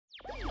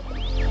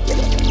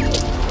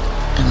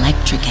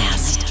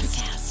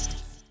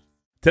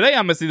Today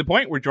on Missing the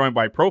Point, we're joined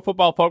by Pro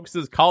Football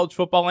Focus's college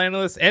football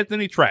analyst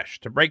Anthony Treash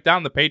to break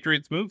down the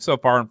Patriots' move so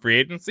far in free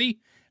agency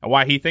and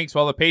why he thinks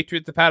while the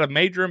Patriots have had a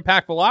major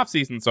impactful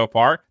offseason so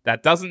far,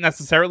 that doesn't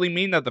necessarily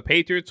mean that the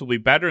Patriots will be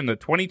better in the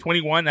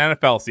 2021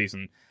 NFL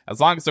season, as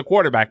long as the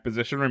quarterback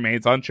position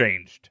remains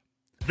unchanged.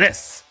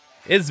 This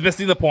is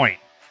Missing the Point,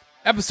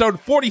 episode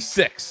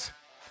 46,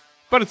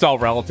 but it's all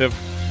relative.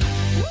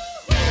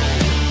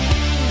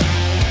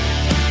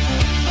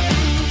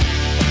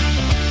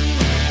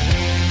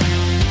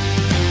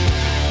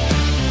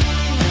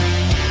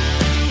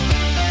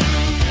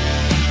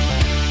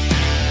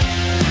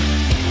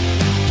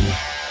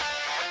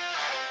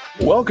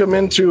 Welcome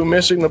into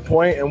Missing the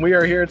Point, and we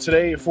are here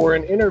today for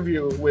an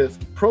interview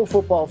with Pro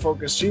Football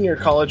Focus senior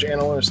college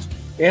analyst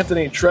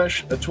Anthony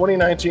Treash, a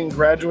 2019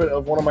 graduate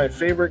of one of my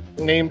favorite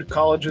named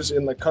colleges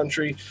in the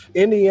country,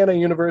 Indiana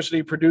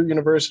University, Purdue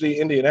University,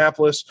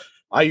 Indianapolis,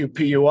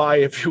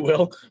 IUPUI, if you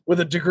will, with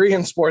a degree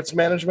in sports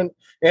management.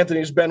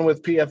 Anthony's been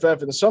with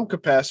PFF in some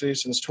capacity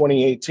since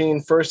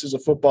 2018, first as a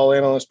football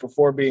analyst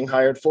before being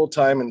hired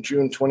full-time in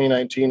June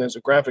 2019 as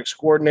a graphics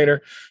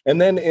coordinator,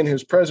 and then in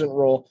his present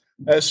role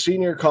as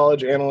senior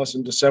college analyst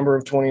in December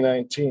of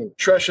 2019.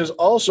 Treash has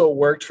also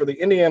worked for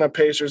the Indiana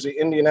Pacers, the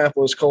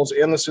Indianapolis Colts,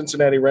 and the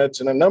Cincinnati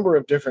Reds in a number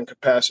of different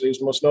capacities,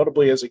 most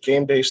notably as a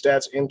game day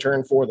stats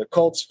intern for the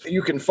Colts.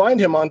 You can find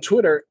him on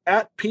Twitter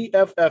at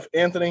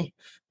PFFAnthony.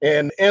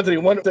 And Anthony,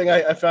 one thing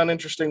I found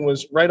interesting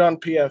was right on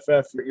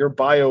PFF, your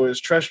bio is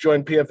Treash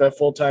joined PFF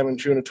full-time in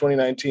June of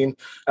 2019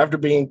 after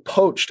being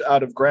poached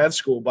out of grad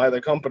school by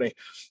the company.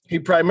 He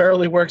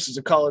primarily works as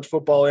a college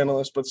football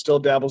analyst, but still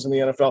dabbles in the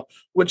NFL,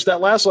 which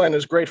that last line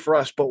is great for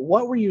us. But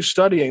what were you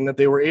studying that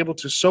they were able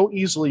to so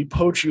easily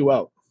poach you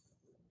out?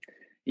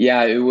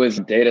 Yeah, it was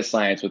data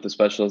science with a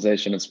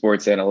specialization in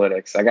sports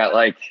analytics. I got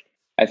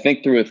I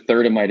think through a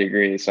third of my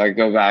degree. So I could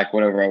go back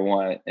whenever I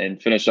want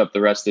and finish up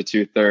the rest of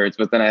 2/3.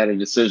 But then I had a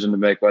decision to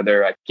make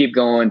whether I keep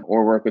going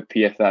or work with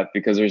PFF,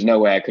 because there's no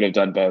way I could have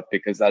done both,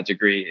 because that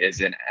degree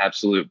is an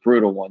absolute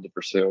brutal one to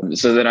pursue.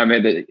 So then I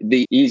made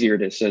the easier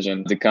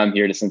decision to come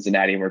here to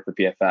Cincinnati and work for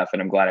PFF.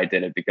 And I'm glad I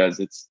did it, because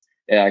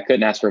I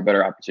couldn't ask for a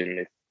better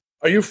opportunity.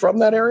 Are you from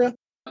that area?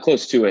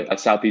 Close to it,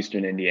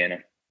 southeastern Indiana.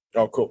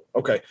 Oh, cool.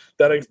 Okay.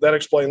 That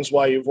explains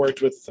why you've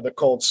worked with the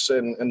Colts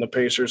and the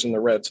Pacers and the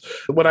Reds.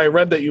 When I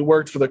read that you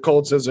worked for the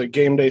Colts as a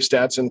game day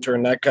stats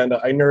intern, I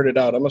nerded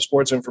out. I'm a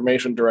sports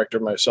information director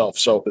myself,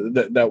 so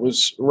that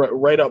was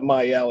right up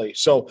my alley.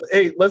 So,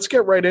 hey, let's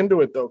get right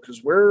into it, though,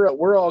 because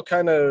we're all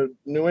kind of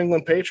New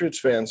England Patriots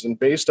fans and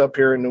based up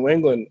here in New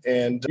England,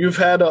 and you've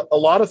had a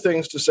lot of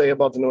things to say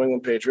about the New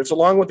England Patriots,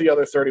 along with the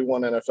other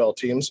 31 NFL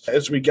teams,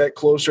 as we get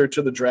closer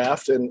to the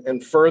draft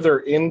and further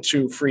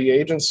into free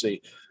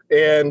agency.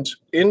 And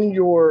in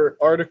your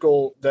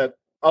article that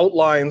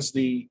outlines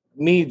the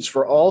needs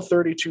for all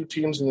 32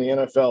 teams in the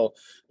NFL,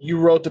 you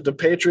wrote that the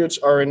Patriots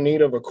are in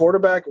need of a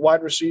quarterback,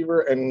 wide receiver,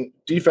 and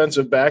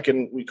defensive back,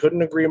 and we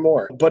couldn't agree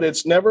more. But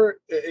it's never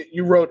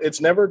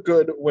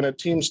good when a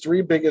team's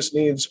three biggest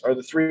needs are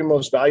the three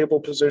most valuable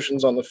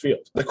positions on the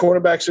field. The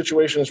quarterback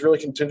situation is really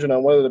contingent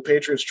on whether the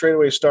Patriots trade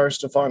away star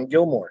Stephon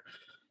Gilmore.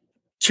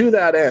 To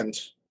that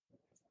end,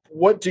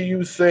 what do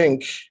you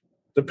think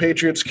the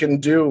Patriots can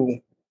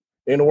do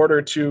in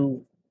order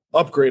to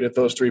upgrade at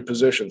those three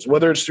positions,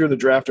 whether it's through the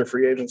draft or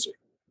free agency?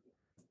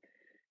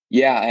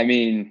 Yeah, I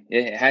mean,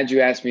 had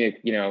you asked me,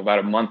 about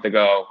a month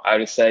ago, I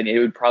would have said it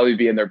would probably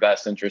be in their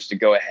best interest to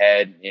go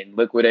ahead and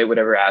liquidate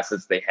whatever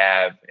assets they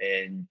have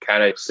and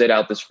kind of sit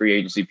out this free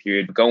agency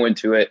period, go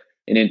into it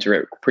and enter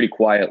it pretty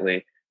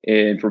quietly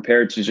and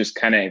prepare to just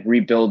kind of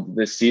rebuild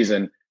this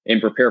season and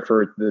prepare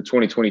for the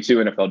 2022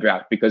 NFL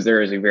draft, because there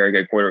is a very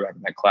good quarterback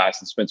in that class,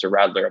 and Spencer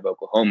Rattler of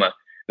Oklahoma,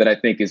 that I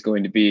think is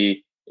going to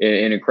be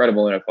an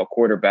incredible NFL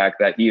quarterback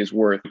that he is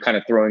worth kind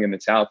of throwing in the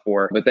towel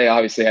for. But they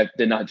obviously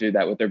did not do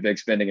that with their big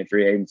spending in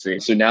free agency.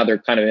 So now they're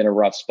kind of in a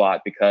rough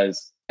spot,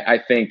 because I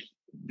think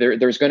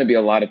there's going to be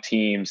a lot of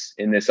teams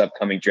in this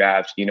upcoming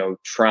draft,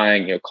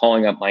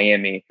 calling up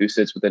Miami, who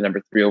sits with the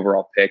number 3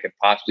 overall pick, and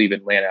possibly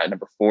even land at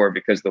number 4,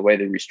 because the way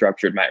they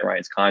restructured Matt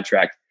Ryan's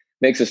contract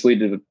makes us lead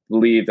to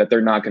believe that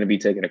they're not going to be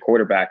taking a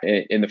quarterback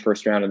in the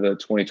first round of the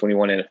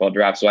 2021 NFL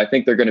draft. So I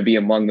think they're going to be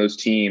among those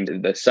teams.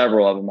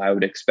 Several of them, I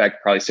would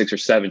expect probably 6 or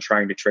 7,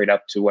 trying to trade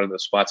up to one of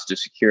those spots to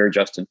secure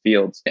Justin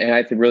Fields. And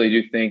I really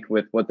do think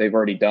with what they've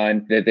already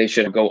done, that they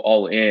should go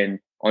all in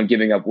on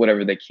giving up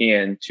whatever they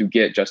can to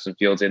get Justin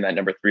Fields in that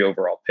number 3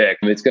 overall pick.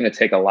 It's going to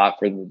take a lot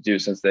for them to do,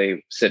 since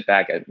they sit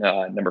back at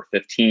number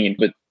 15.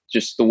 But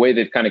just the way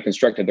they've kind of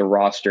constructed the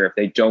roster, if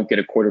they don't get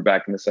a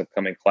quarterback in this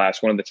upcoming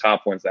class, one of the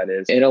top ones that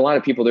is. And a lot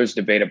of people, there's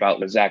debate about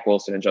Zach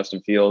Wilson and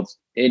Justin Fields.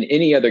 In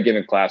any other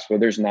given class where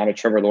there's not a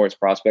Trevor Lawrence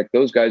prospect,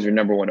 those guys are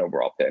number 1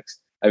 overall picks.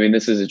 I mean,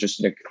 this is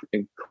just an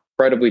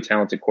incredibly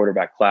talented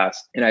quarterback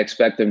class, and I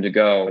expect them to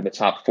go in the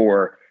top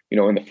 4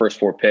 in the first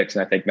 4 picks.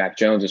 And I think Mac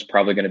Jones is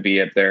probably going to be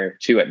up there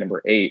too at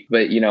number 8.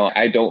 But,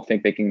 I don't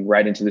think they can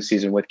ride into the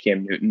season with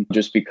Cam Newton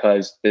just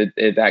because in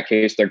that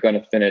case, they're going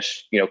to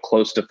finish,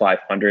 close to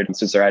 500. And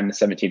since they're adding the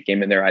 17th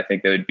game in there, I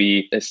think they would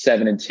be a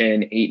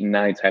 7-10,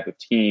 8-9 type of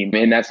team.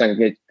 And that's not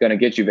going to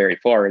get you very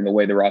far in the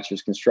way the roster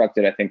is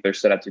constructed. I think they're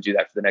set up to do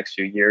that for the next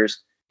few years.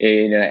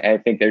 And I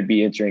think they'd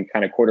be entering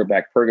kind of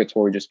quarterback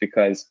purgatory just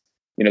because,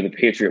 the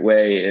Patriot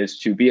way is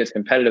to be as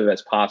competitive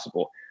as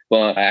possible.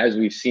 But as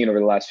we've seen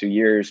over the last few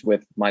years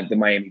with the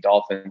Miami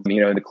Dolphins,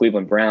 and the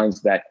Cleveland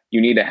Browns, that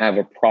you need to have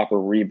a proper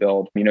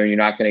rebuild. You're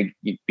not going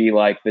to be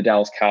like the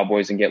Dallas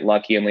Cowboys and get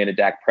lucky and land a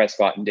Dak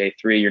Prescott in day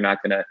 3. You're not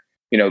going to,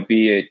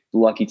 be a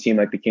lucky team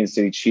like the Kansas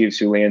City Chiefs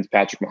who lands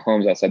Patrick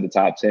Mahomes outside the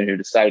top 10, who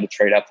decided to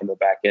trade up from the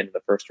back end of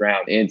the first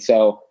round. And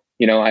so,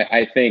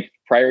 I think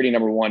priority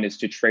number 1 is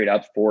to trade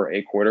up for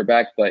a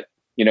quarterback. But,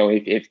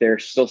 if they're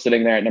still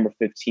sitting there at number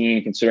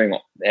 15, considering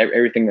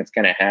everything that's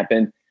going to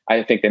happen,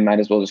 I think they might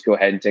as well just go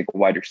ahead and take a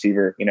wide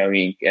receiver,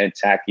 and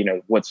attack,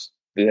 what's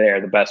there,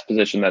 the best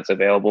position that's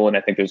available. And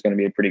I think there's going to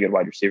be a pretty good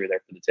wide receiver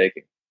there for the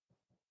taking.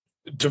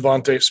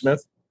 Devontae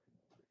Smith?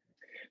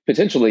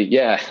 Potentially,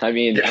 yeah. I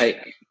mean,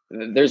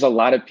 there's a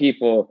lot of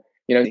people,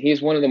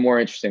 he's one of the more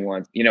interesting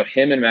ones.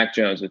 Him and Mac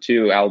Jones, the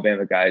 2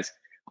 Alabama guys,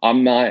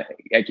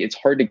 it's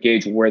hard to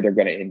gauge where they're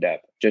going to end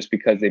up just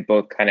because they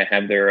both kind of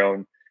have their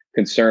own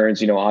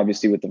concerns.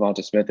 Obviously with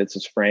Devonta Smith, it's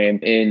his frame.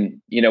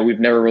 And, we've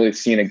never really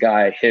seen a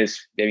guy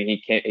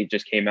he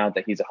just came out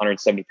that he's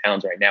 170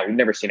 pounds right now. We've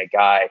never seen a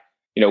guy,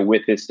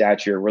 with his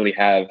stature really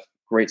have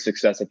great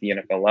success at the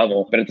NFL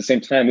level. But at the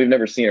same time, we've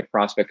never seen a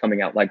prospect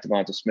coming out like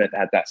Devonta Smith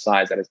at that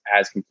size that is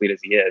as complete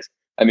as he is.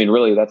 I mean,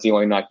 really, that's the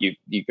only knock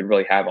you could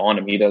really have on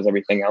him. He does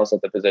everything else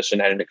at the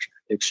position at an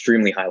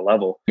extremely high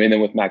level. And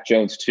then with Mac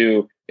Jones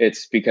too,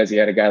 it's because he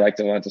had a guy like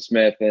Devonta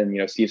Smith,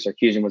 and Steve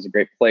Sarkisian was a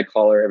great play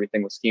caller.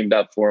 Everything was schemed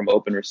up for him,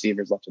 open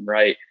receivers left and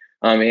right.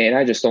 And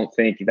I just don't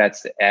think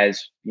that's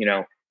as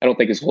I don't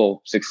think his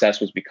whole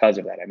success was because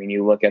of that. I mean,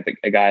 you look at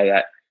a guy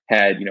that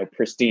had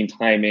pristine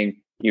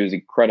timing. He was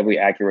incredibly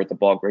accurate with the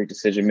ball, great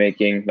decision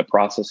making. The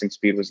processing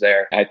speed was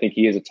there. I think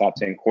he is a top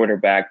 10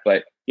 quarterback,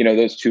 but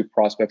those 2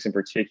 prospects in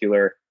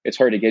particular, it's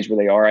hard to gauge where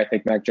they are. I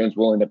think Mac Jones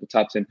will end up a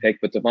top 10 pick,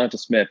 but Devonta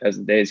Smith, as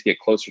the days get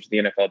closer to the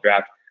NFL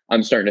draft,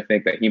 I'm starting to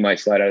think that he might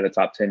slide out of the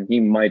top 10. He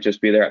might just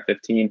be there at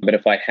 15, but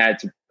if I had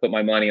to put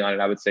my money on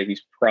it, I would say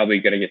he's probably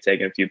going to get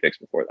taken a few picks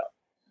before that.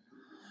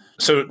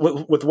 So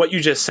with what you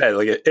just said,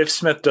 like if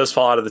Smith does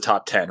fall out of the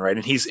top 10, right,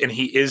 and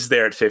he is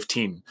there at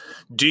 15,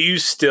 do you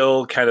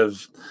still kind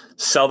of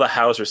sell the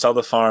house or sell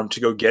the farm to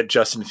go get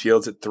Justin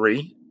Fields at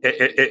 3?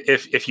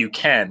 If you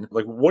can,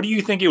 like, what do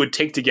you think it would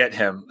take to get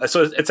him?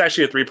 So it's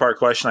actually a 3-part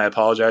question. I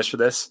apologize for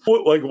this.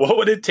 What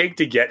would it take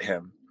to get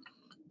him?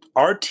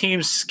 Are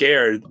teams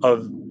scared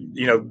of,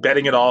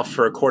 betting it all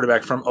for a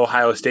quarterback from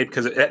Ohio State?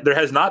 Because there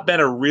has not been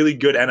a really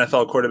good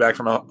NFL quarterback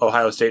from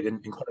Ohio State in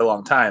quite a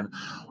long time.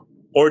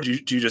 Or do you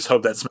just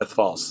hope that Smith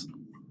falls?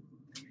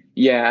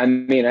 Yeah, I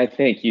mean, I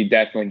think you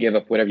definitely give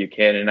up whatever you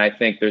can. And I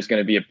think there's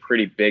going to be a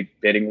pretty big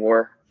bidding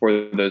war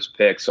for those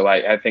picks. So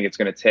I think it's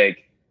going to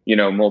take,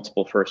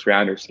 multiple first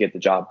rounders to get the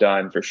job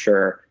done for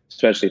sure,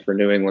 especially for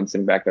New England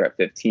sitting back there at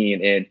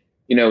 15. And,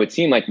 it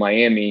seemed like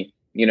Miami,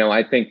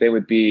 I think they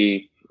would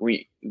be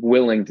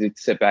willing to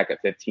sit back at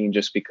 15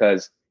 just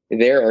because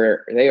they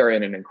are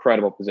in an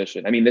incredible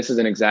position. I mean, this is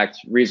an exact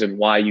reason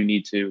why you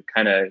need to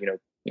kind of,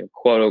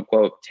 quote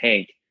unquote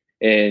tank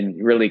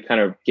and really kind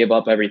of give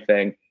up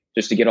everything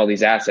just to get all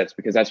these assets,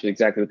 because that's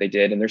exactly what they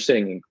did. And they're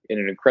sitting in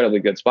an incredibly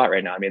good spot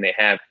right now. I mean, they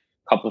have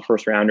a couple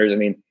first rounders. I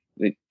mean,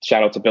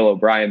 shout out to Bill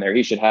O'Brien there.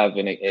 He should have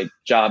a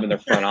job in their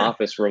front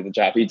office for the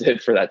job he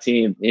did for that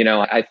team.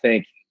 I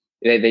think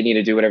they need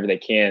to do whatever they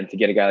can to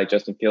get a guy like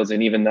Justin Fields.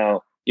 And even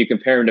though you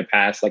compare him to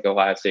past like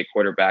Ohio State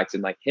quarterbacks,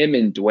 and like him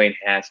and Dwayne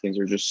Haskins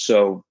are just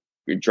so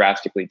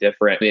drastically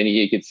different. And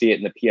you could see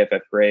it in the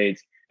PFF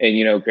grades.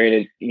 And,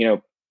 graded,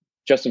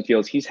 Justin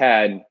Fields, he's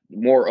had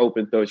more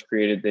open throws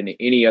created than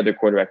any other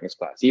quarterback in his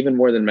class, even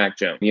more than Mac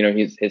Jones.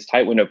 His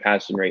tight window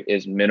passing rate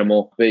is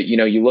minimal, but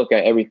you look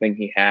at everything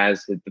he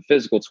has, the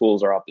physical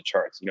tools are off the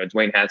charts.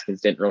 Dwayne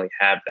Haskins didn't really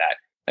have that.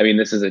 I mean,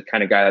 this is a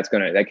kind of guy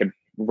that could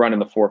run in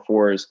the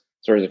 4.4s,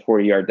 sort of the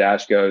 40-yard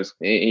dash goes.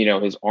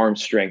 His arm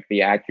strength,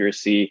 the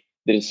accuracy,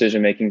 the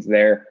decision making's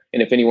there.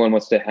 And if anyone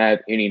wants to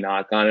have any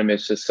knock on him,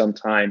 it's just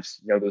sometimes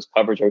those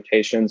coverage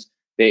rotations,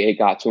 it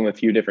got to him a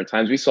few different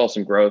times. We saw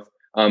some growth.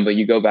 But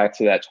you go back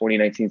to that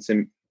 2019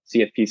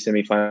 CFP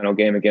semifinal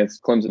game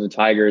against Clemson and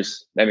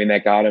Tigers. I mean,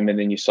 that got him. And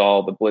then you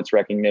saw the blitz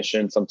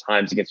recognition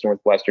sometimes against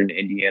Northwestern and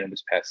Indiana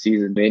this past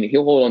season. I mean,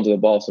 he'll hold onto the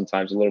ball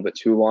sometimes a little bit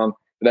too long,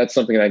 but that's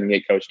something that can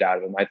get coached out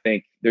of him. I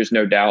think there's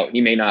no doubt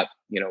he may not,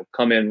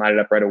 come in and light it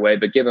up right away,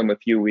 but give him a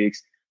few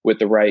weeks with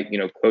the right,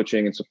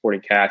 coaching and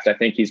supporting cast. I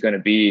think he's going to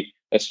be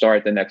a star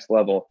at the next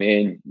level.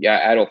 And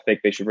yeah, I don't think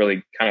they should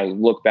really kind of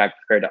look back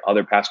compared to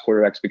other past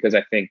quarterbacks, because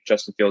I think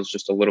Justin Fields is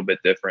just a little bit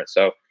different.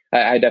 So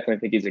I definitely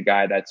think he's a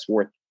guy that's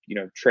worth,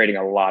 trading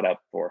a lot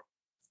up for.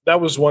 That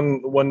was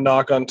one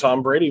knock on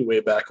Tom Brady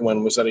way back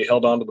when, was that he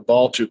held on to the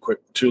ball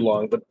too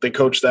long, but they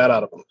coached that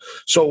out of him.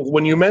 So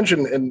when you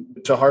mentioned, and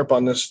to harp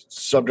on this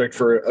subject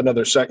for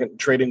another second,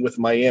 trading with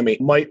Miami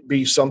might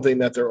be something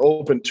that they're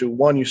open to.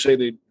 One, you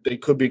say they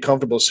could be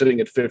comfortable sitting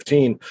at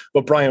 15,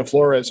 but Brian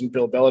Flores and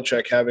Bill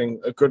Belichick having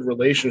a good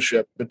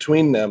relationship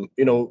between them.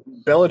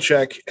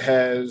 Belichick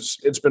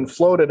it's been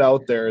floated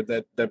out there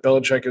that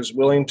Belichick is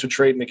willing to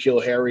trade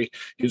N'Keal Harry.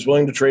 He's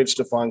willing to trade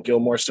Stephon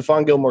Gilmore.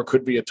 Stephon Gilmore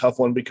could be a tough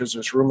one because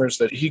there's rumors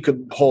that he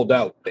could hold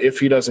out if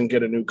he doesn't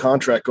get a new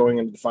contract going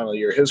into the final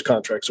year of his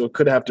contract. So it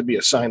could have to be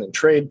a sign and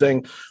trade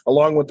thing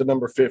along with the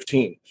number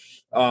 15.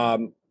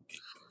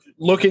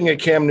 Looking at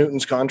Cam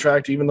Newton's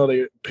contract, even though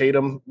they paid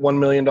him $1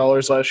 million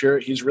last year,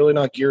 he's really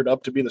not geared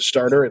up to be the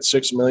starter at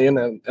 $6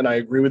 million. And I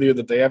agree with you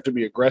that they have to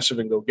be aggressive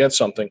and go get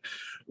something.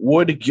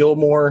 Would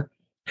Gilmore,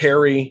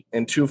 Harry,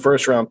 and 2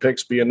 first-round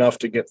picks be enough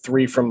to get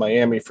 3 from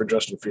Miami for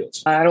Justin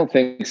Fields? I don't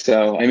think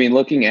so. I mean,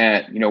 looking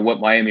at, what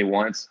Miami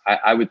wants,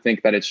 I would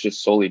think that it's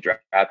just solely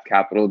draft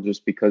capital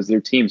just because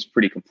their team's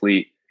pretty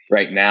complete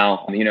right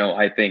now.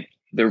 I think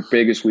their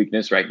biggest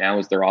weakness right now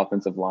is their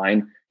offensive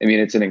line. I mean,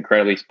 it's an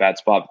incredibly bad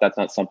spot, but that's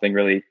not something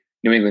really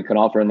New England can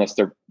offer unless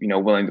they're,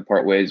 willing to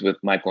part ways with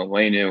Michael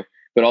Onwenu.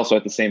 But also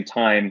at the same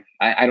time,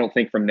 I don't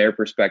think from their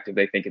perspective,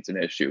 they think it's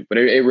an issue, but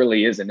it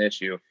really is an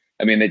issue.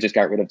 I mean, they just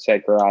got rid of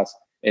Ted Karras,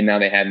 and now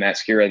they have Matt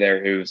Skura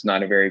there, who's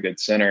not a very good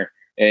center.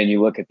 And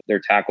you look at their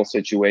tackle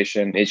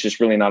situation, it's just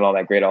really not all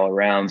that great all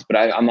around. But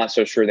I'm not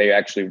so sure they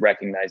actually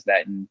recognize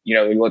that. And,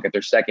 you look at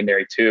their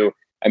secondary too.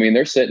 I mean,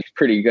 they're sitting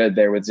pretty good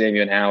there with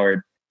Xavier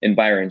Howard and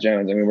Byron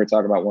Jones. I mean, we're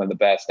talking about one of the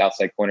best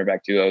outside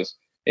cornerback duos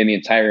in the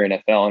entire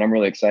NFL. And I'm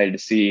really excited to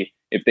see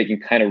if they can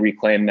kind of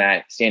reclaim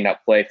that standout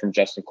play from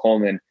Justin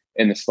Coleman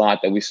in the slot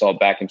that we saw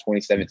back in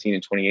 2017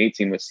 and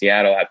 2018 with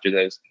Seattle after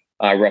those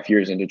rough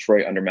years in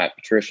Detroit under Matt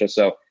Patricia.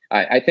 So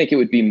I think it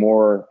would be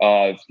more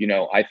of,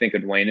 I think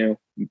Onwenu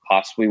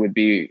possibly would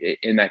be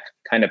in that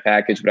kind of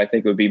package, but I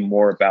think it would be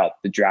more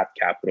about the draft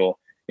capital.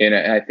 And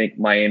I think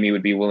Miami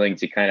would be willing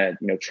to kind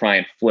of, try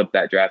and flip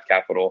that draft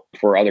capital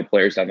for other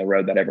players down the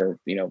road that ever,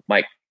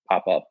 might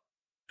pop up.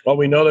 Well,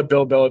 we know that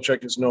Bill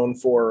Belichick is known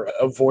for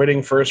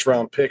avoiding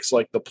first-round picks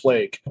like the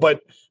plague.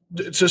 But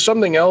to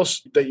something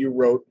else that you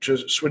wrote,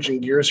 just switching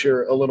gears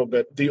here a little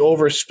bit, the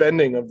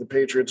overspending of the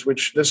Patriots,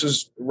 which this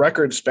is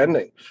record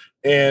spending.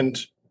 And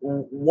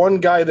one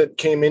guy that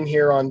came in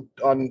here on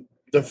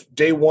the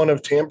day one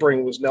of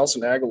tampering was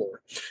Nelson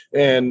Aguilar.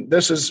 And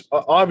this is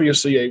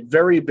obviously a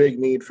very big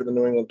need for the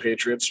New England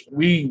Patriots.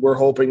 We were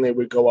hoping they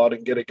would go out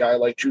and get a guy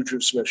like Juju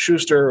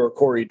Smith-Schuster or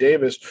Corey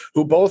Davis,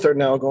 who both are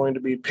now going to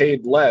be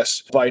paid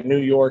less by New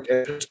York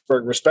and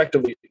Pittsburgh,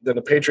 respectively, than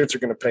the Patriots are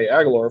going to pay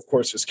Aguilar. Of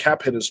course, his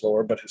cap hit is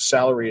lower, but his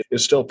salary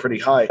is still pretty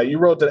high. You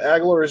wrote that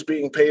Aguilar is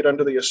being paid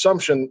under the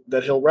assumption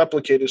that he'll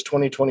replicate his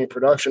 2020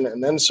 production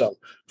and then some.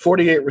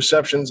 48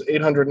 receptions,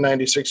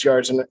 896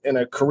 yards, and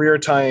a career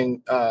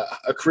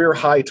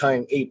high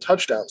tying 8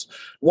 touchdowns.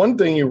 One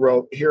thing you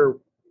wrote here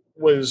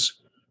was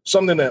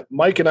something that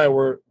Mike and I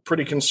were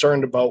pretty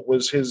concerned about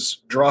was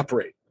his drop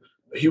rate.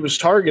 He was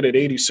targeted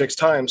 86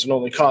 times and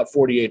only caught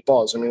 48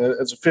 balls. I mean,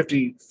 it's a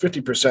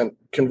 50%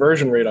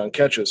 conversion rate on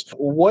catches.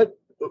 What,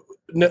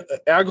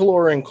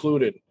 Aguilar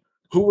included,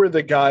 who were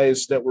the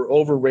guys that were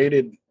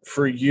overrated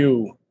for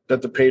you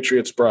that the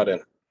Patriots brought in?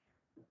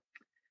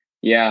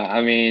 Yeah,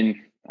 I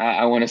mean,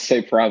 I want to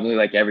say probably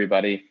like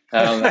everybody.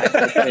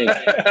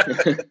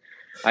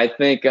 I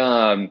think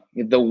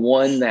the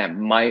one that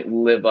might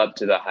live up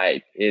to the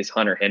hype is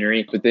Hunter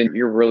Henry, but then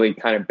you're really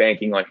kind of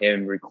banking on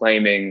him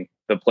reclaiming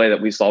the play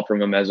that we saw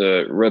from him as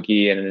a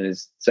rookie and in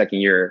his second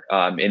year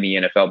in the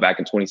NFL back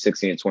in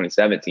 2016 and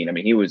 2017. I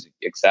mean, he was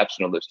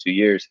exceptional those 2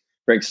 years,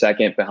 ranked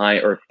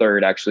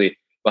third actually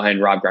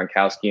behind Rob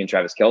Gronkowski and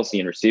Travis Kelce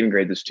in receiving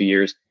grade those 2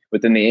 years.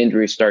 But then the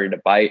injury started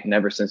to bite, and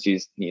ever since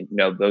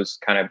those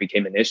kind of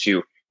became an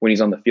issue when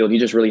he's on the field, he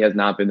just really has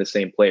not been the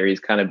same player. He's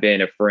kind of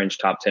been a fringe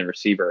top 10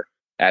 receiver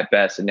at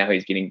best, and now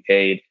he's getting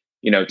paid,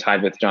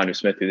 tied with Jonnu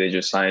Smith, who they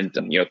just signed,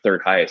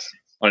 third highest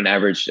on an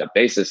average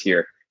basis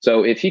here.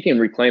 So if he can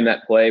reclaim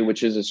that play,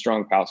 which is a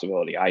strong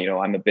possibility,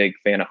 I'm a big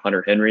fan of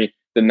Hunter Henry,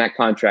 then that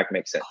contract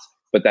makes sense.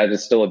 But that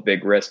is still a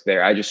big risk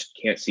there. I just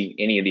can't see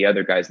any of the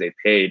other guys they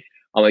paid.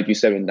 Like you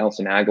said with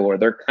Nelson Aguilar,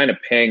 they're kind of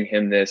paying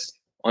him this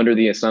under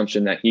the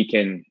assumption that he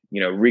can,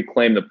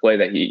 reclaim the play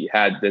that he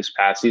had this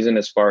past season.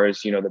 As far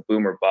as, the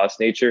boom or bust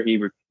nature,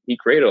 he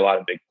created a lot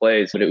of big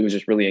plays, but it was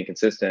just really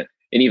inconsistent.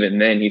 And even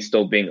then, he's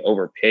still being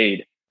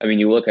overpaid. I mean,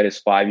 you look at his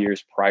 5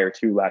 years prior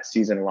to last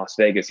season in Las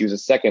Vegas, he was the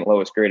second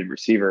lowest graded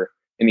receiver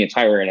in the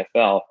entire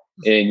NFL.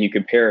 And you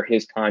compare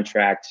his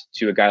contract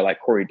to a guy like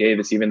Corey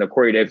Davis, even though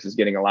Corey Davis is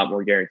getting a lot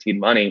more guaranteed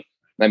money.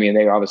 I mean,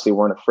 they obviously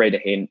weren't afraid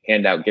to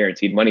hand out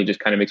guaranteed money. Just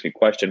kind of makes me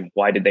question,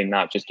 why did they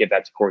not just give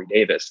that to Corey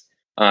Davis?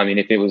 I mean,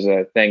 if it was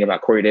a thing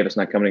about Corey Davis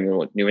not coming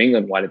to New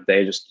England, why did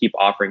they just keep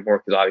offering more?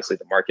 Because obviously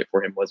the market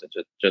for him wasn't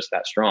just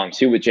that strong.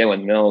 Too, with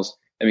Jalen Mills,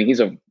 I mean,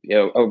 he's a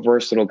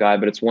versatile guy,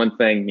 but it's one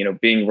thing,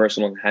 being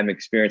versatile and having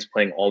experience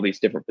playing all these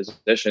different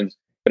positions,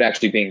 but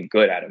actually being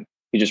good at them.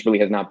 He just really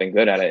has not been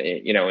good at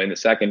it, in the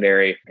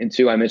secondary. And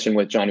two, I mentioned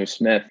with Jonnu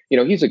Smith,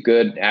 he's a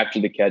good after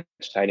the catch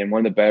tight end,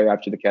 one of the better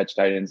after the catch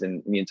tight ends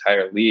in the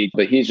entire league,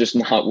 but he's just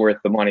not worth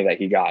the money that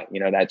he got.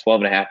 That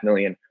 $12.5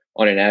 million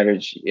on an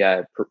average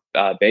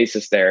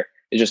basis there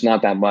is just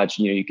not that much.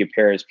 You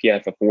compare his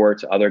PFF4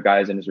 to other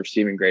guys in his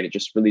receiving grade, it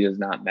just really does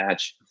not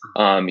match,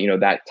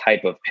 that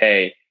type of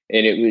pay.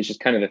 And it was just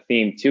kind of the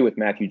theme too with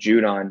Matthew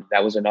Judon.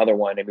 That was another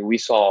one. I mean, we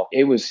saw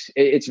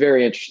it's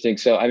very interesting.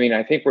 So, I mean,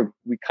 I think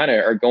we kind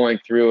of are going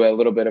through a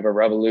little bit of a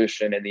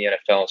revolution in the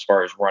NFL as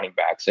far as running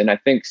backs. And I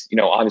think,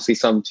 obviously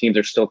some teams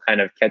are still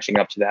kind of catching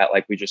up to that.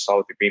 Like we just saw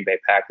with the Green Bay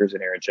Packers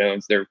and Aaron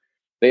Jones.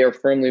 They are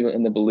firmly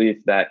in the belief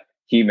that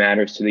he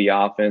matters to the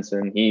offense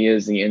and he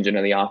is the engine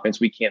of the offense.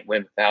 We can't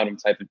win without him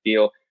type of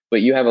deal.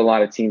 But you have a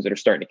lot of teams that are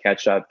starting to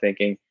catch up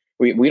thinking,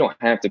 we don't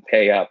have to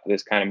pay up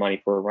this kind of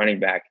money for a running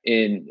back.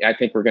 And I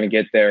think we're going to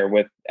get there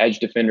with edge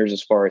defenders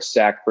as far as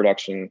sack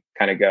production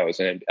kind of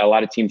goes. And a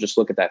lot of teams just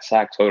look at that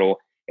sack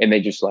total and they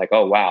just like,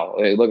 oh, wow,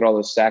 look at all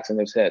those sacks and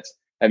those hits.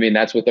 I mean,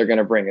 that's what they're going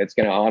to bring. It's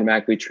going to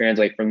automatically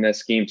translate from this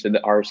scheme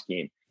to our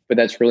scheme. But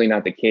that's really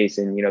not the case.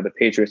 And, the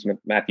Patriots,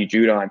 Matthew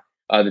Judon,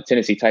 the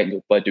Tennessee Titans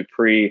with Bud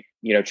Dupree,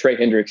 Trey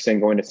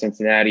Hendrickson going to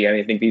Cincinnati. I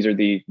mean, I think these are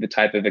the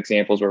type of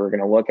examples where we're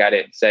going to look at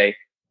it and say,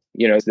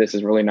 this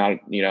is really not,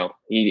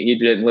 he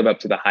didn't live up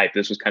to the hype.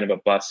 This was kind of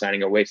a bust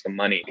signing, a waste of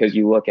money, because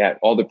you look at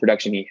all the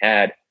production he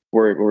had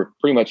were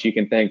pretty much, you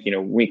can thank,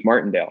 Wink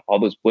Martindale, all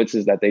those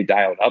blitzes that they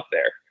dialed up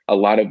there. A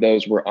lot of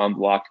those were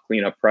unblocked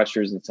cleanup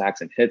pressures and sacks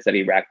and hits that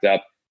he racked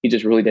up. He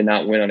just really did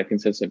not win on a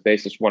consistent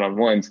basis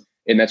one-on-ones.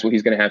 And that's what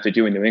he's going to have to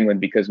do in New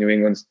England, because New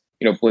England's,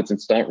 blitz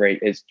and stunt rate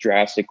is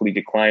drastically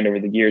declined over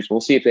the years.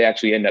 We'll see if they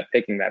actually end up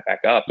picking that back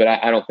up. But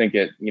I don't think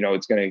it's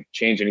going to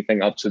change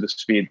anything up to the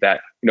speed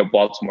that,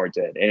 Baltimore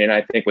did. And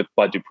I think with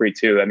Bud Dupree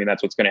too, I mean,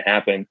 that's what's going to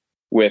happen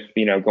with,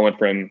 going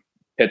from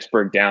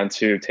Pittsburgh down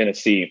to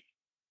Tennessee.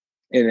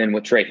 And then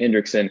with Trey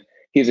Hendrickson,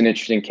 he's an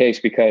interesting case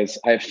because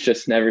I've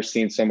just never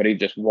seen somebody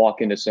just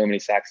walk into so many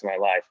sacks in my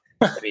life.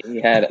 I mean,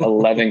 he had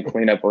 11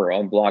 cleanup or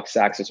unblocked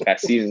sacks this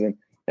past season.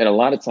 And a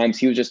lot of times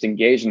he was just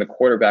engaged and the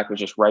quarterback was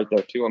just right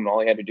there to him. And all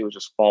he had to do was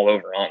just fall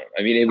over on him.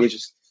 I mean, it was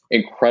just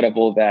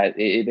incredible that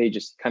they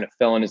just kind of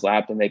fell in his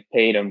lap and they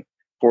paid him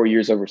 4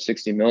 years over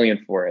 $60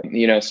 million for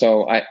it.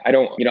 So I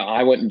don't,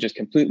 I wouldn't just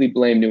completely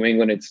blame New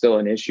England. It's still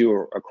an issue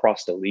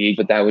across the league,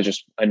 but that was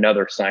just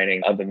another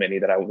signing of the many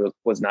that I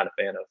was not a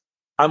fan of.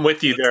 I'm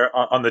with you there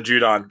on the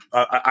Judon.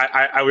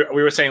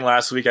 We were saying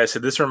last week, I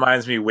said, this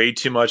reminds me way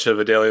too much of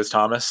Adelius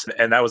Thomas,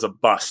 and that was a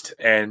bust.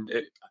 And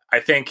I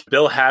think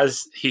Bill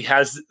has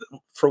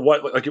for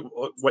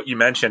what you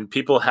mentioned,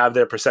 people have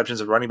their perceptions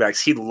of running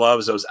backs. He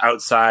loves those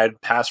outside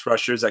pass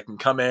rushers that can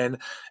come in,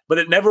 but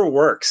it never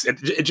works.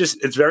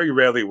 It's very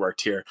rarely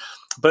worked here.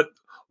 But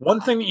one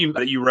thing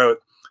that you wrote,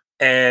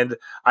 and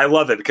I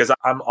love it because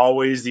I'm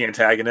always the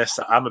antagonist.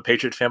 I'm a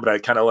Patriot fan, but I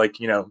kind of like,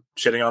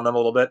 shitting on them a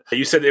little bit.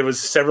 You said it was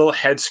several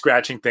head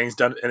scratching things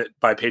done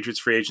by Patriots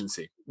free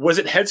agency. Was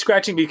it head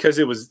scratching because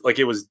it was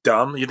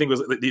dumb? Do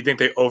you think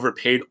they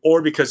overpaid,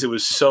 or because it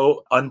was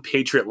so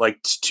un-Patriot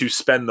like to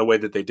spend the way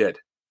that they did?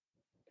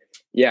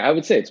 Yeah, I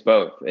would say it's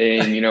both.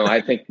 And,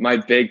 I think my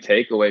big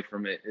takeaway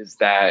from it is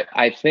that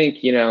I think,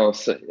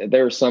 so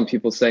there were some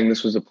people saying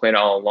this was a plan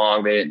all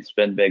along. They didn't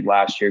spend big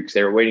last year because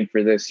they were waiting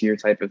for this year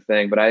type of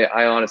thing. But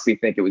I honestly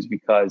think it was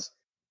because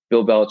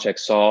Bill Belichick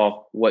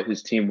saw what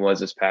his team was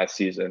this past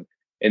season.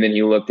 And then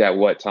he looked at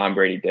what Tom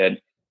Brady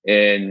did.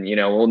 And,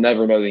 we'll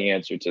never know the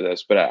answer to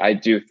this. But I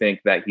do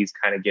think that he's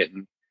kind of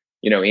getting,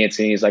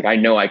 antsy. He's like, I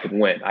know I can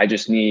win. I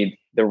just need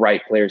the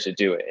right players to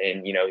do it.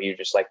 And, he's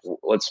just like,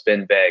 let's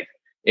spin big.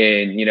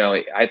 And,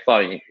 I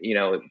thought, an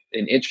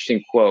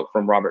interesting quote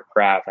from Robert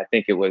Kraft, I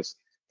think it was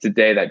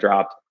today that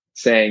dropped,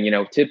 saying,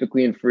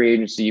 typically in free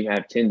agency, you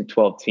have 10 to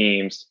 12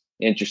 teams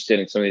interested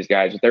in some of these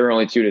guys, but there were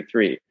only 2 to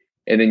 3.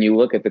 And then you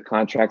look at the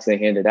contracts they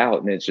handed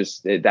out, and it's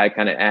just that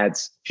kind of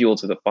adds fuel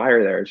to the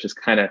fire there. It's just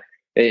kind of,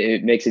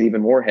 it makes it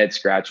even more head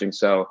scratching.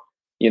 So,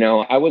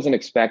 I wasn't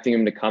expecting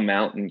him to come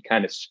out and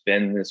kind of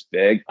spin this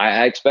big.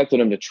 I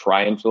expected him to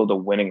try and field a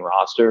winning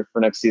roster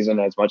for next season,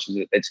 as much as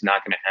it's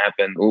not going to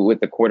happen with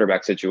the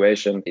quarterback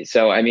situation.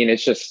 So, I mean,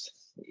 it's just,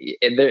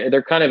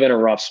 they're kind of in a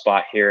rough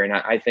spot here. And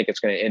I think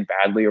it's going to end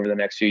badly over the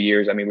next few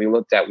years. I mean, we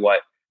looked at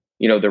what,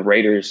 the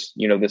Raiders,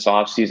 this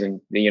offseason,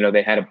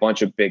 they had a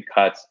bunch of big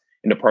cuts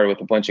and departed with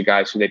a bunch of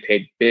guys who they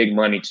paid big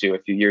money to a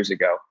few years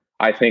ago.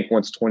 I think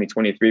once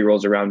 2023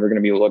 rolls around, we're going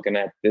to be looking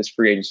at this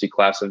free agency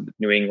class of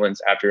New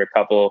England's after a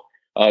couple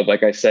of,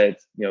 like I said,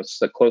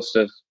 close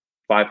to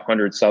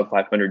 500, sub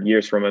 500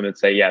 years from him, and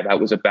say, yeah, that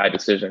was a bad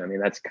decision. I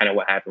mean, that's kind of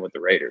what happened with the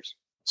Raiders.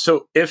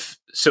 So if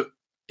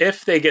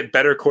they get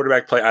better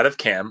quarterback play out of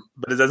Cam,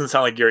 but it doesn't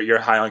sound like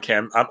you're high on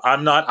Cam.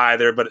 I'm not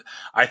either, but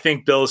I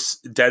think Bill's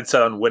dead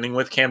set on winning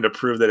with Cam to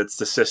prove that it's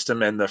the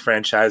system and the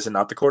franchise and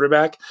not the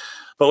quarterback.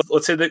 But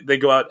let's say that they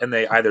go out and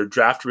they either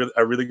draft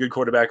a really good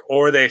quarterback,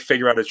 or they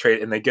figure out a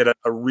trade and they get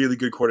a really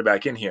good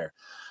quarterback in here.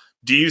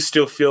 Do you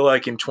still feel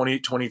like in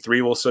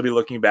 2023 we'll still be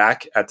looking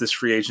back at this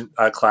free agent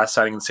class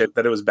signing and say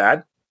that it was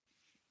bad?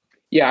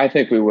 Yeah, I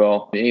think we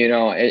will.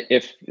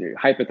 If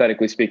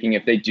hypothetically speaking,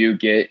 if they do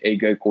get a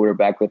good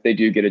quarterback, if they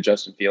do get a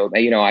Justin Field,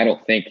 I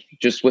don't think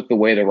just with the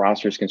way the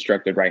roster is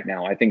constructed right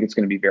now, I think it's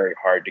going to be very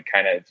hard to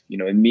kind of,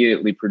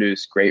 immediately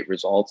produce great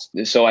results.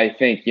 So I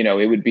think,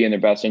 it would be in their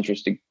best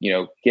interest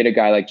to, get a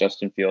guy like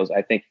Justin Fields.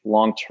 I think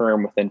long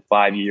term, within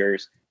 5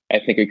 years, I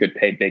think it could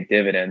pay big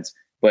dividends.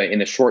 But in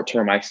the short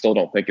term, I still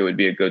don't think it would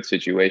be a good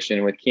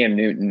situation with Cam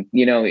Newton.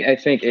 I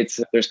think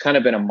there's kind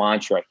of been a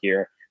mantra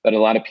here that a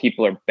lot of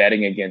people are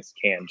betting against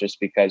Cam just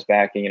because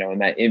back, in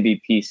that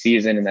MVP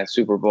season and that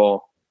Super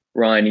Bowl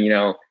run,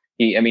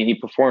 he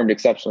performed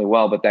exceptionally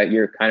well, but that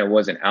year kind of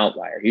was an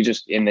outlier.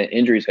 And the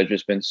injuries have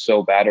just been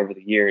so bad over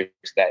the years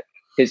that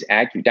his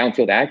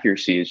downfield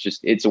accuracy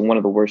it's one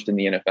of the worst in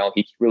the NFL.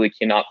 He really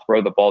cannot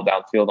throw the ball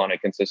downfield on a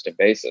consistent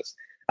basis.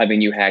 I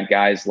mean, you had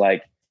guys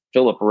like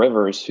Phillip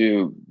Rivers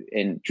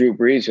and Drew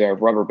Brees who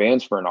have rubber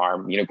bands for an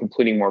arm,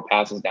 completing more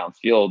passes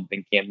downfield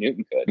than Cam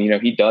Newton could.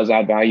 He does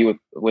add value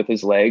with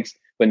his legs,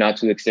 but not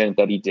to the extent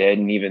that he did.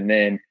 And even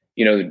then,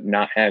 you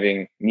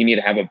need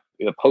to have a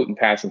potent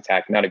passing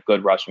attack, not a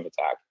good rushing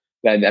attack.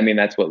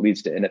 That's what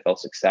leads to NFL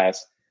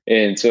success.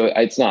 And so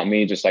it's not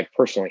me just like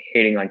personally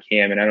hating on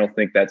Cam. And I don't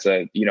think that's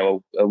a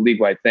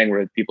league-wide thing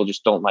where people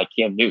just don't like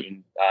Cam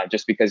Newton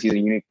just because he's a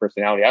unique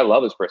personality. I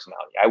love his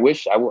personality. I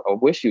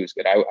wish he was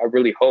good. I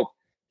really hope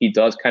he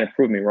does kind of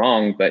prove me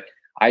wrong, but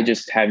I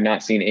just have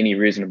not seen any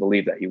reason to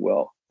believe that he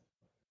will.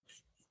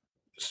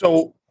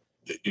 So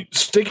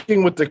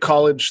sticking with the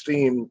college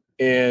theme,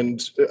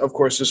 and of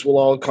course, this will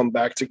all come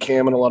back to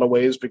Cam in a lot of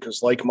ways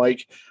because like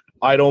Mike,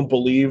 I don't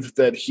believe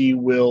that he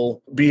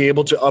will be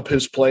able to up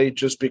his play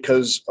just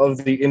because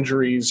of the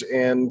injuries.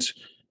 And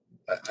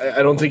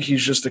I don't think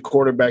he's just the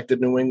quarterback that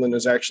New England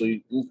is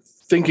actually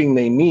thinking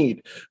they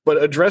need.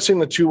 But addressing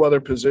the two other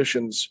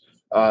positions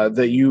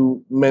that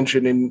you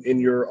mentioned in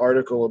your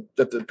article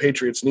that the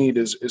Patriots need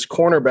is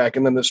cornerback.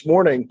 And then this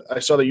morning, I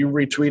saw that you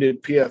retweeted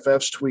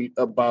PFF's tweet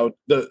about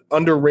the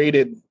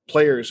underrated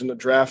players in the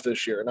draft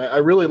this year. And I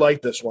really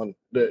like this one.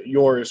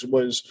 Yours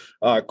was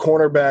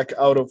cornerback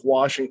out of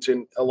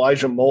Washington,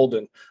 Elijah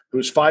Molden,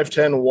 who's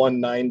 5'10",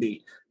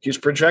 190. He's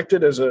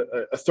projected as a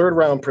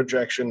third-round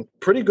projection.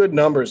 Pretty good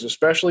numbers,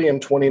 especially in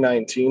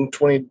 2019.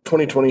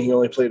 2020, he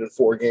only played in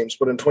 4 games,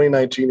 but in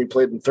 2019, he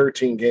played in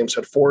 13 games,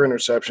 had 4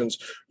 interceptions,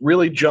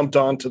 really jumped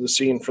onto the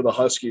scene for the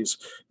Huskies.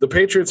 The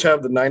Patriots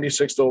have the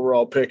 96th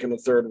overall pick in the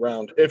 3rd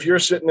round. If you're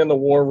sitting in the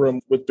war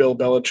room with Bill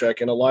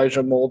Belichick and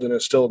Elijah Molden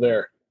is still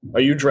there, are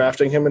you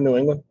drafting him in New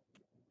England?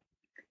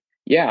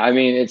 Yeah,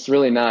 it's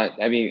really not.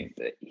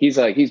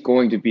 He's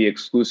going to be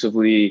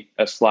exclusively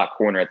a slot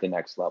corner at the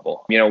next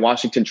level.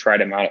 Washington tried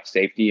him out at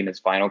safety in his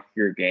final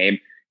career game.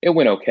 It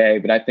went okay,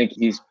 but I think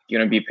he's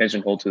going to be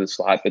pigeonholed to the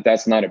slot. But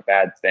that's not a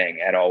bad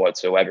thing at all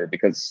whatsoever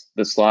because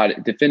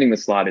defending the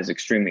slot is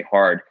extremely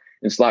hard.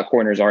 And slot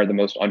corners are the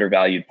most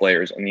undervalued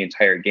players in the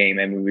entire game.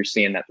 And we were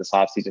seeing that this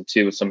offseason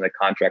too with some of the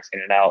contracts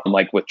in and out,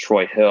 like with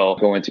Troy Hill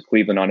going to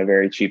Cleveland on a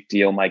very cheap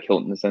deal, Mike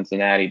Hilton to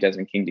Cincinnati,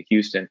 Desmond King to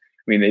Houston.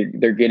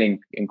 They're getting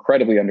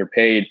incredibly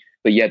underpaid,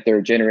 but yet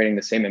they're generating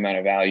the same amount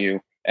of value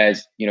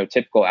as,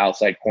 typical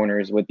outside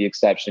corners, with the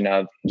exception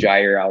of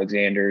Jair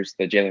Alexander's,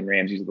 the Jalen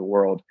Ramseys of the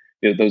world,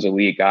 those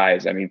elite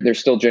guys. They're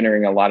still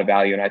generating a lot of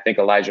value. And I think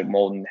Elijah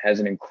Molden has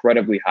an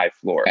incredibly high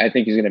floor. I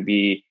think he's going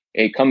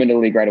to come into the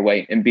league right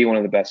away and be one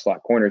of the best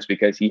slot corners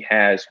because he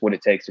has what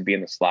it takes to be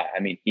in the slot.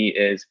 He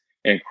is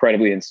an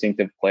incredibly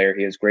instinctive player.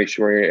 He has great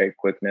short area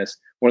quickness,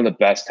 one of the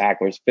best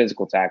tacklers,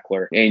 physical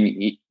tackler, and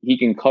he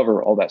can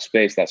cover all that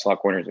space that slot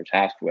corners are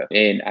tasked with.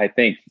 And I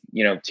think,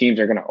 teams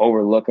are going to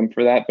overlook him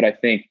for that, but I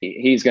think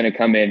he's going to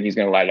come in, he's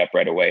going to light up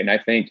right away. And I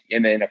think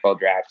in the NFL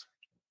draft,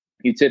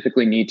 you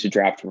typically need to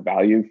draft for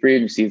value. Free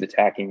agency is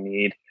attacking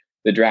need.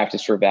 The draft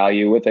is for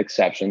value with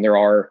exception. There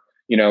are,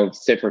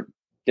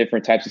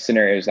 different types of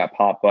scenarios that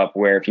pop up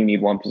where if you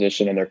need one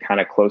position and they're kind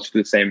of close to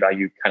the same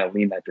value, kind of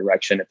lean that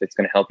direction if it's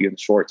going to help you in the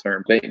short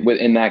term. But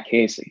in that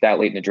case, that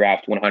late in the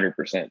draft,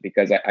 100%,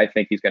 because I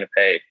think he's going to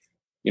pay,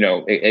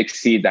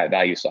 exceed that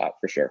value slot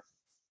for sure.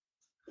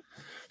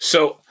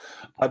 So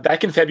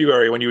back in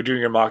February, when you were doing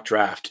your mock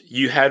draft,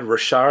 you had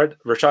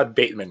Rashad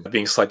Bateman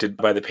being selected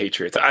by the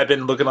Patriots. I've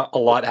been looking a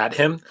lot at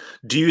him.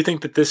 Do you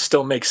think that this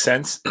still makes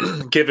sense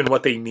given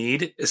what they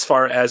need as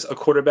far as a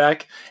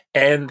quarterback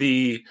and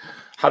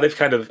how they've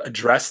kind of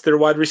addressed their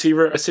wide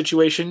receiver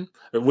situation?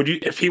 Would you,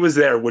 if he was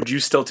there, would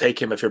you still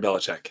take him if you're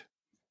Belichick?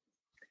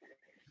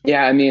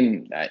 Yeah,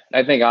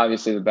 I think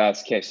obviously the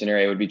best case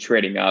scenario would be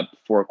trading up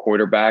for a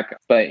quarterback.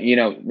 But,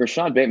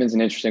 Rashad Bateman's an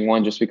interesting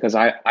one just because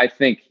I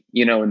think,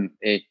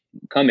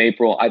 come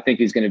April, I think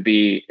he's going to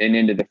be an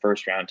into the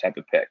 1st round type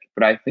of pick.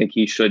 But I think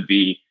he should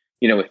be,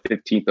 a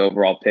 15th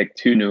overall pick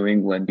to New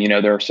England.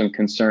 There are some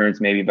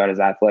concerns maybe about his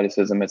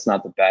athleticism. It's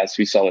not the best.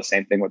 We saw the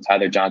same thing with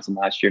Tyler Johnson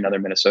last year, another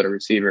Minnesota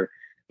receiver.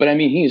 But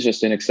he's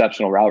just an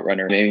exceptional route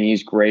runner.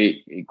 He's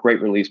great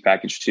release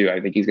package too. I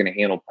think he's going to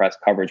handle press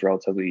coverage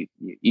relatively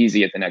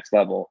easy at the next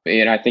level.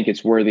 And I think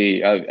it's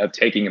worthy of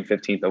taking him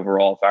 15th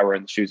overall if I were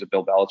in the shoes of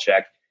Bill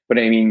Belichick. But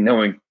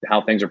knowing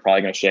how things are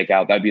probably going to shake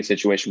out, that'd be a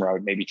situation where I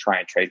would maybe try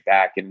and trade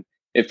back and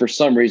if for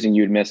some reason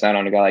you'd miss out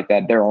on a guy like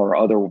that, there are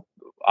other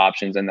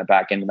options in the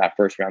back end of that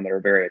first round that are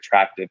very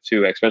attractive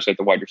too, especially at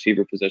the wide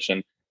receiver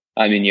position.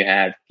 I mean, you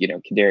have,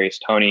 Kadarius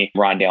Toney,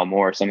 Rondale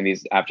Moore, some of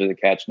these after the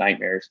catch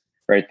nightmares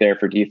right there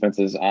for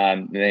defenses.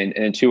 And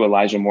then two,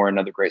 Elijah Moore,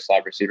 another great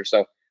slot receiver.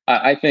 So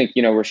I think,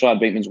 Rashad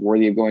Bateman's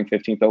worthy of going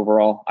 15th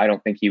overall. I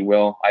don't think he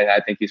will.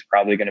 I think he's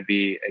probably going to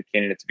be a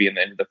candidate to be in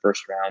the end of the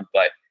first round.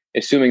 But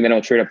assuming they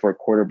don't trade up for a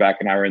quarterback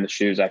and I were in the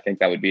shoes, I think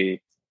that would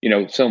be,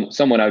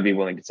 someone I would be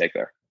willing to take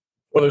there.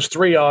 Well, there's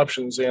three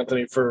options,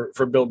 Anthony, for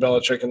Bill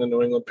Belichick and the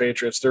New England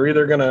Patriots. They're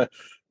either going to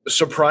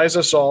surprise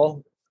us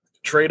all,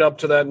 trade up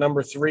to that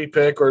number 3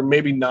 pick, or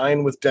maybe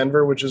 9 with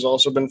Denver, which has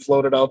also been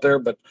floated out there,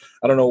 but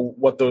I don't know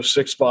what those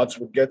 6 spots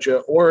would get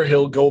you. Or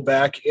he'll go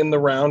back in the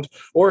round,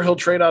 or he'll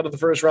trade out of the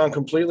first round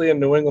completely, and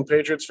New England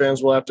Patriots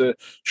fans will have to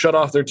shut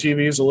off their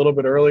TVs a little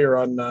bit earlier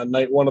on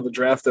night 1 of the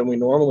draft than we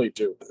normally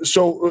do.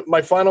 So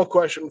my final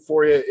question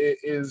for you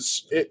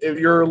is, if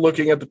you're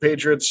looking at the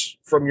Patriots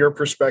from your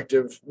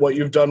perspective, what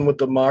you've done with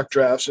the mock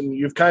drafts, and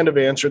you've kind of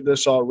answered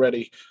this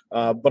already,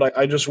 but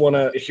I just want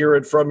to hear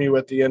it from you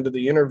at the end of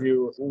the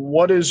interview.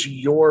 What is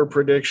your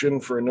prediction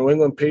for a New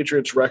England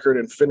Patriots record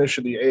and finish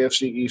of the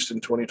AFC East in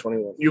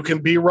 2021? You can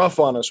be rough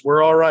on us.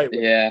 We're all right.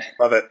 Yeah.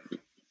 Love it.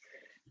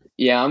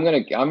 Yeah, I'm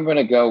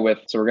gonna go with,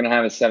 so we're gonna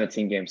have a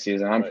 17-game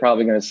season. I'm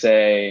probably gonna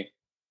say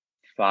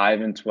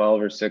 5-12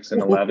 or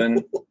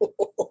 6-11.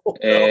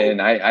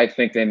 And I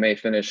think they may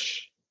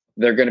finish,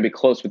 they're gonna be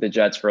close with the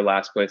Jets for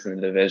last place in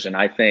the division.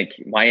 I think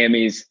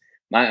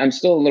I'm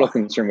still a little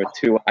concerned with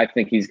Tua. I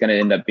think he's going to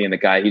end up being the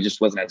guy. He just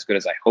wasn't as good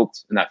as I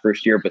hoped in that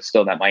first year, but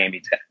still that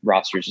Miami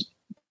roster is,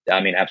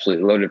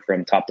 absolutely loaded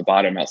from top to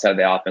bottom outside of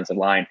the offensive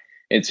line.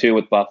 And 2,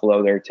 with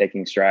Buffalo, they're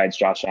taking strides.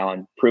 Josh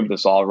Allen proved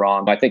us all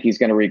wrong. I think he's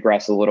going to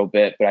regress a little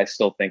bit, but I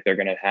still think they're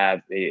going to have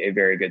a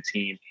very good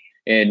team.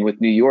 And with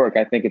New York,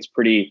 I think it's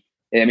pretty,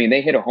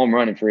 they hit a home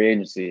run in free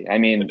agency.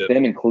 Them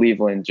in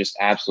Cleveland just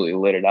absolutely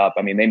lit it up.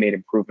 They made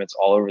improvements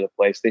all over the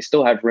place. They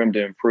still have room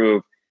to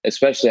improve,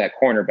 especially at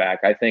cornerback.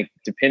 I think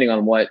depending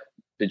on what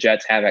the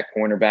Jets have at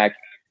cornerback,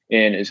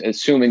 and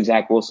assuming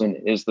Zach Wilson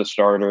is the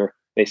starter,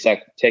 they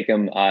take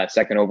him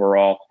second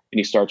overall, and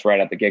he starts right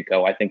at the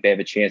get-go, I think they have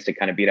a chance to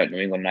kind of beat out New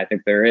England. And I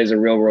think there is a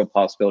real-world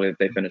possibility that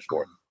they finish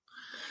fourth.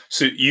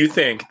 So you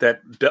think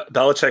that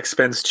Belichick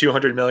spends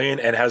 $200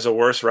 million and has a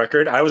worse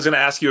record? I was going to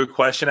ask you a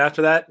question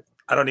after that.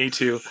 I don't need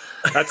to.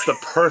 That's the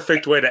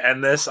perfect way to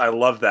end this. I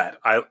love that.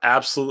 I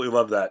absolutely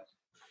love that.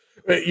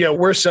 Yeah,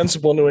 we're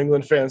sensible New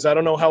England fans. I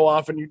don't know how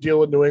often you deal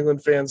with New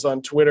England fans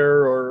on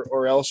Twitter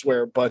or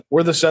elsewhere, but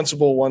we're the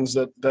sensible ones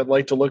that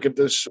like to look at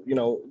this,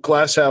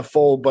 glass half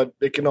full, but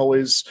it can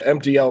always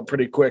empty out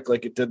pretty quick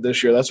like it did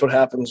this year. That's what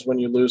happens when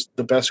you lose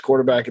the best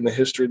quarterback in the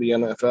history of the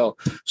NFL.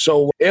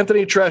 So,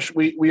 Anthony Treash,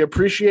 we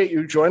appreciate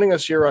you joining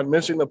us here on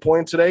Missing the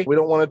Point today. We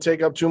don't want to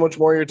take up too much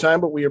more of your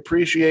time, but we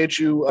appreciate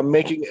you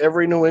making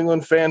every New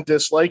England fan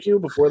dislike you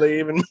before they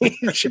even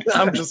meet you.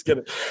 I'm just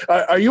kidding.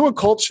 Are you a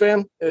Colts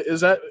fan?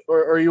 Is that...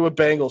 Or are you a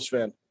Bengals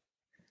fan?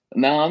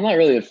 No, I'm not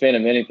really a fan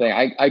of anything.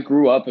 I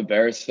grew up a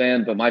Bears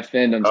fan, but my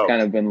fandom's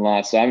kind of been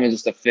lost. So I'm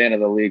just a fan of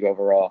the league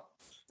overall.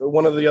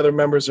 One of the other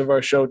members of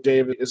our show,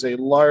 Dave, is a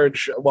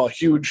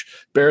huge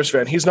Bears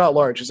fan. He's not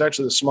large. He's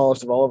actually the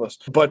smallest of all of us.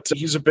 But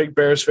he's a big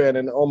Bears fan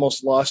and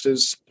almost lost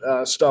his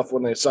stuff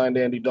when they signed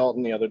Andy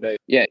Dalton the other day.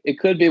 Yeah, it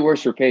could be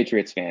worse for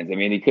Patriots fans.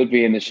 He could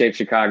be in the shape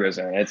Chicago's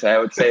in. I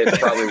would say it's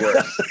probably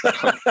worse.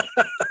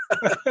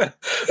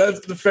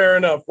 That's fair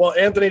enough. Well,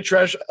 Anthony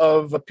Treash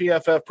of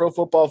PFF, Pro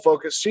Football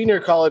Focus,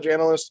 senior college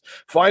analyst.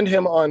 Find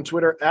him on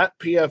Twitter at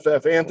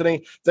PFF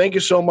Anthony. Thank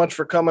you so much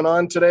for coming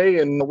on today,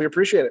 and we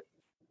appreciate it.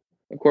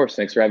 Of course.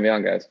 Thanks for having me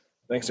on, guys.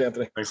 Thanks,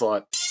 Anthony. Thanks a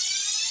lot.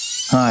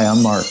 Hi,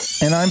 I'm Mark.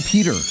 And I'm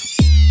Peter.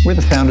 We're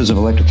the founders of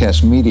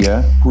Electrocast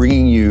Media,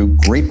 bringing you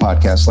great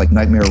podcasts like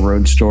Nightmare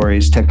Road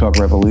Stories, Tech Talk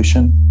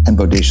Revolution, and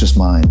Bodacious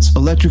Minds.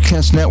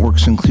 Electrocast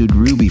networks include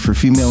Ruby for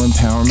female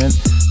empowerment,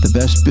 the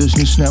Best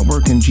Business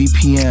Network, and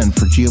GPN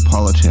for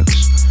geopolitics.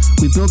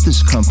 We built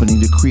this company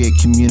to create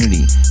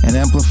community and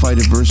amplify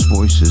diverse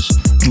voices,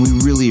 and we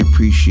really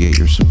appreciate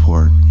your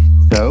support.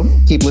 So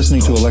keep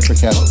listening to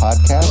Electrocast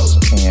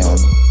podcasts and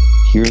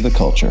hear the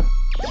culture.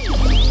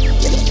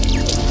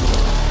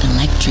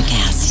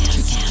 Electrocast.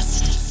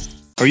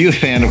 Are you a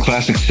fan of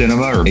classic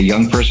cinema or a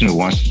young person who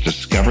wants to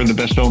discover the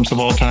best films of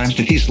all time?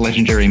 Do these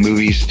legendary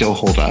movies still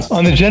hold up?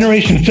 On the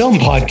Generation Film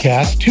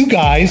podcast, 2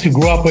 guys who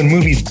grew up when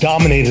movies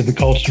dominated the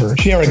culture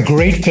share a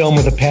great film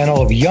with a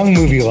panel of young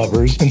movie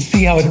lovers and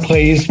see how it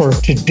plays for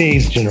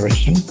today's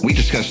generation. We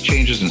discuss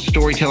changes in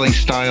storytelling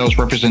styles,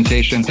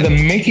 representation, the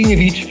making of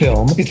each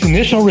film, its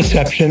initial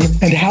reception,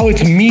 and how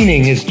its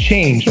meaning has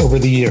changed over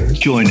the years.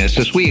 Join us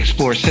as we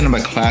explore cinema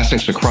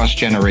classics across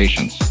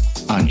generations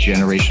on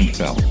Generation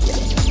Film.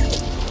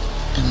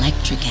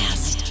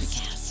 Electrocast.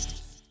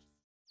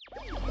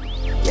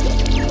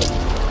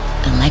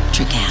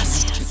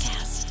 Electrocast.